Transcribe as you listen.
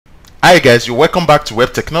Hi guys, you're welcome back to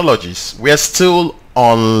Web Technologies. We are still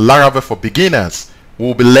on Laravel for beginners.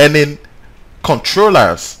 We'll be learning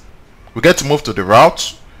controllers. We get to move to the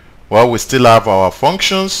route. Well, we still have our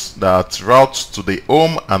functions that route to the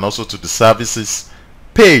home and also to the services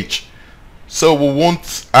page. So we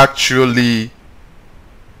won't actually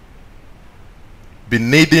be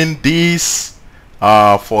needing these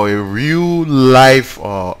for a real life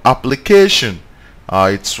application.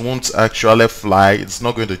 It won't actually fly. It's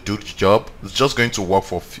not going to do the job. It's just going to work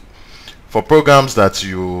for programs that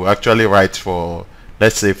you actually write for,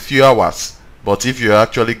 let's say, a few hours. But if you're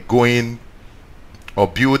actually going or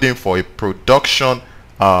building for a production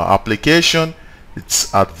application,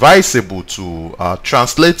 it's advisable to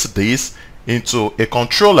translate this into a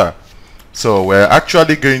controller. So we're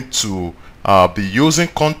actually going to be using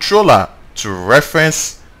controller to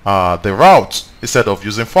reference the route instead of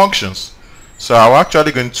using functions. So I'm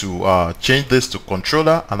actually going to change this to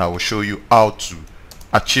controller, and I will show you how to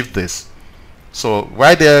achieve this. So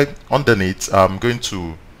right there underneath, I'm going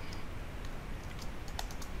to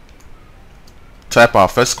type our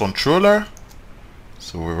first controller.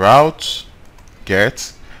 So we route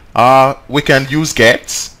get. We can use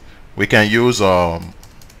get. We can use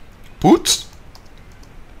put.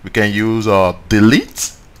 We can use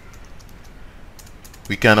delete.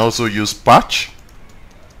 We can also use patch.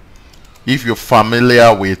 If you're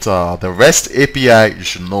familiar with the REST API, you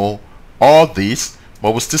should know all these,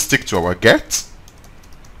 but we'll still stick to our get.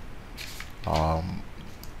 We're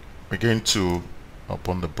going to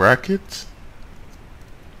open the bracket,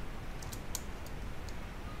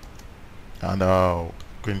 and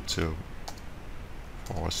going to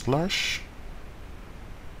 /.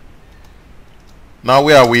 Now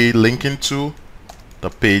where are we linking to?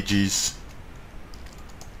 The pages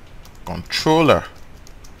controller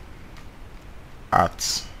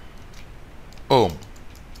at home.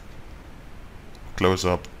 Close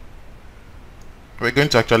up. We're going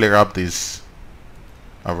to actually wrap this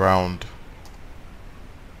around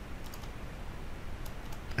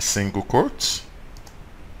a single quote.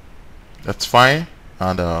 That's fine,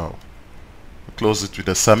 and close it with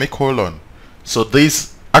a semicolon. So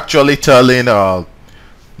this actually telling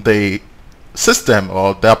the system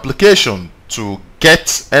or the application to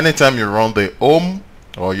get, anytime you run the home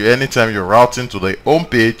or anytime you're routing to the home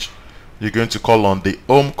page, you're going to call on the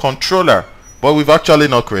home controller. But we've actually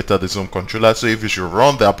not created this home controller, so if you should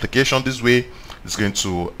run the application this way, it's going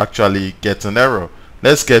to actually get an error.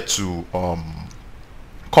 Let's get to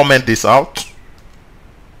comment this out,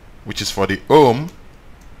 which is for the home.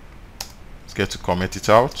 Let's get to comment it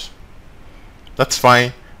out. That's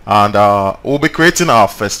fine, and we'll be creating our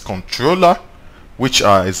first controller, which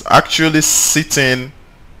is actually sitting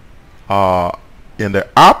in the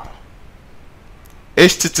app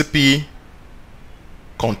HTTP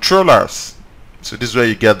controllers. So this is where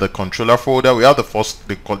you get the controller folder. We have the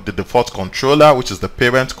default controller, which is the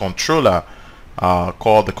parent controller,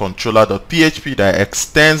 called the controller.php, that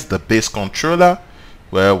extends the base controller,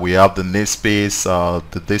 where we have the namespace,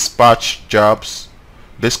 the dispatch jobs,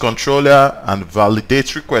 base controller, and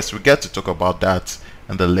validate requests. We get to talk about that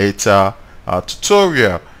in the later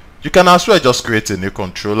tutorial. You can as well just create a new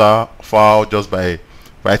controller file just by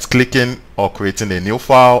right-clicking or creating a new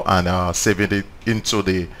file and saving it into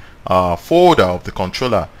the folder of the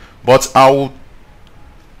controller. But I'll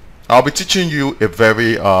be teaching you a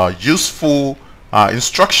very useful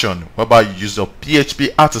instruction whereby you use your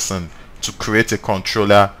PHP artisan to create a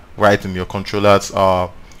controller right in your controller's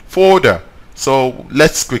folder. So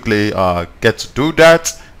let's quickly get to do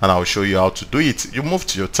that, and I'll show you how to do it. You move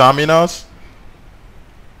to your terminals,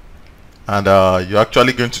 and you're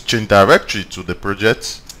actually going to change directory to the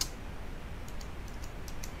project.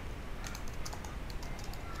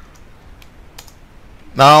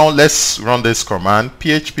 Now let's run this command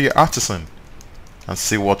php artisan and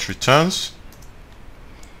see what returns.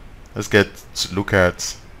 Let's get to look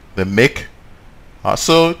at the make.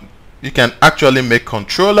 So you can actually make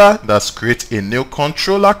controller. That's create a new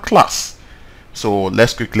controller class. So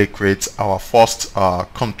let's quickly create our first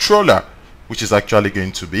controller, which is actually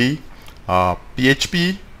going to be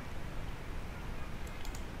PHP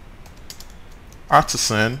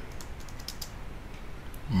artisan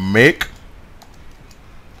make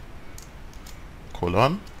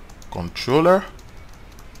controller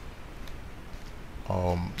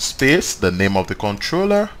space the name of the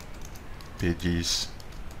controller, pages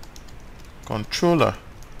controller.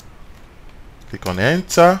 Click on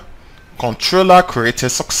enter. Controller created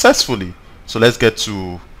successfully. So let's go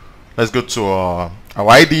to our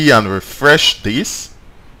IDE and refresh this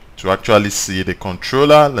to actually see the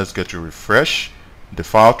controller. Let's get to refresh the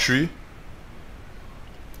file tree.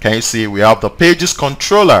 can you see we have the pages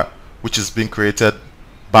controller, which is being created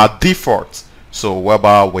by default. So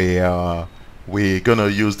whereby we're gonna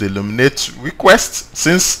use the illuminate request,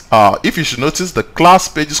 since if you should notice, the class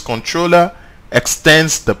pages controller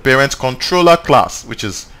extends the parent controller class, which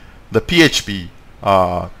is the PHP,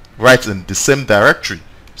 right in the same directory.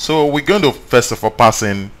 So we're going to first of all pass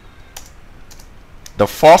in the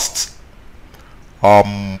first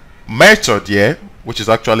method here, which is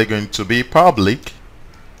actually going to be public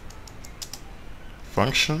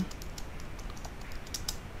function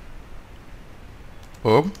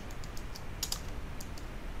home.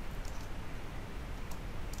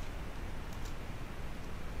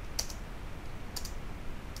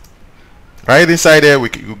 Right inside there, we're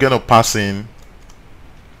going to pass in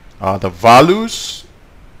the values,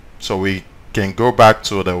 so we can go back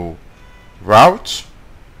to the route,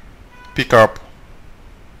 pick up,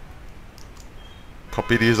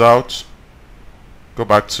 copy these out, go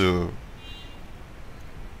back to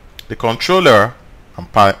the controller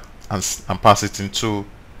and pass it into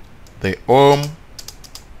the home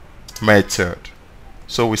method.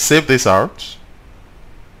 So we save this out.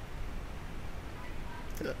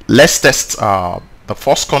 Let's test the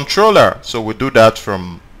first controller. So we do that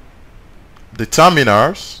from the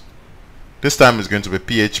terminals. This time is going to be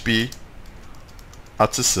PHP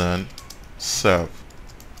artisan serve.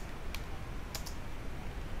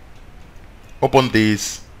 Open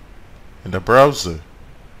this in the browser.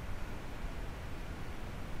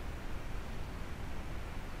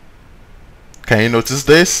 Can you notice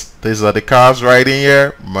this? These are the cars right in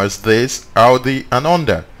here: Mercedes, Audi, and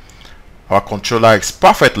Honda. Our controller is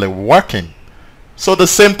perfectly working. So the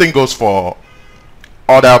same thing goes for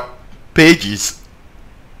other pages.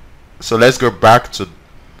 So let's go back to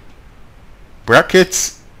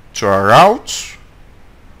brackets to our route,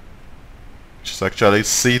 which is actually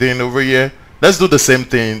sitting over here. Let's do the same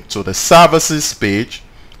thing to the services page.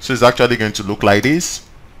 So it's actually going to look like this.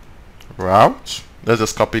 Route. Let's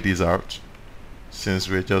just copy this out, since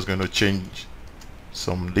we're just going to change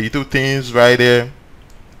some little things right there.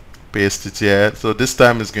 Paste it here. So this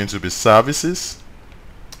time it's going to be services.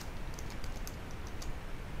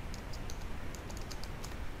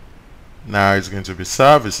 Now it's going to be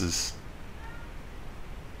services,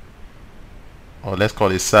 or let's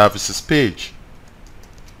call it services page.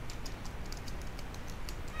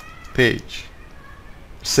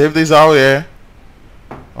 Save this out here.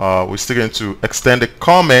 We're still going to extend the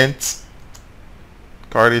comment,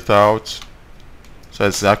 cut it out. So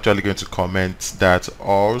it's actually going to comment that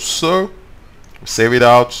also. Save it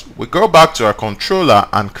out. We go back to our controller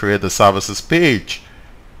and create the services page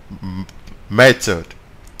method.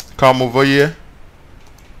 Come over here,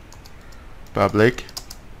 public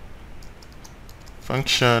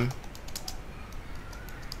function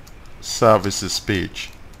services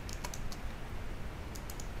page.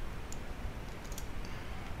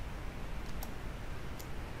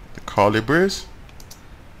 The curly brace.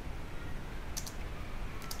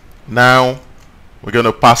 Now we're going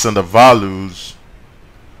to pass in the values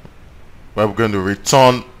where we're going to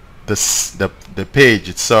return the page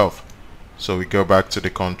itself. So we go back to the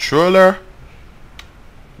controller,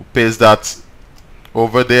 we paste that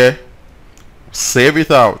over there, save it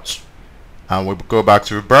out, and we go back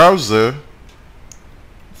to the browser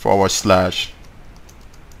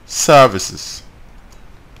 /services.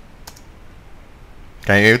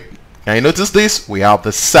 Can you notice this? We have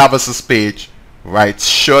the services page right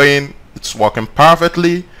showing it's working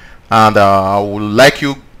perfectly, and I would like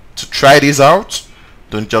you to try this out.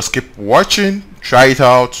 Don't just keep watching, try it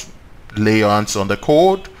out, lay your hands on the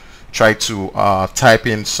code, try to type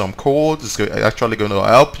in some code. It's actually going to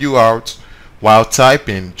help you out while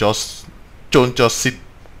typing. Don't just sit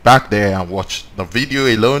back there and watch the video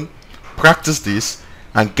alone. Practice this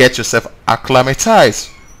and get yourself acclimatized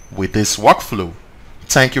with this workflow.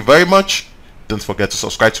 Thank you very much. Don't forget to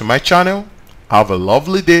subscribe to my channel. Have a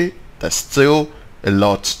lovely day. There's still a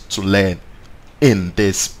lot to learn in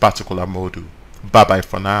this particular module. Bye bye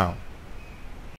for now.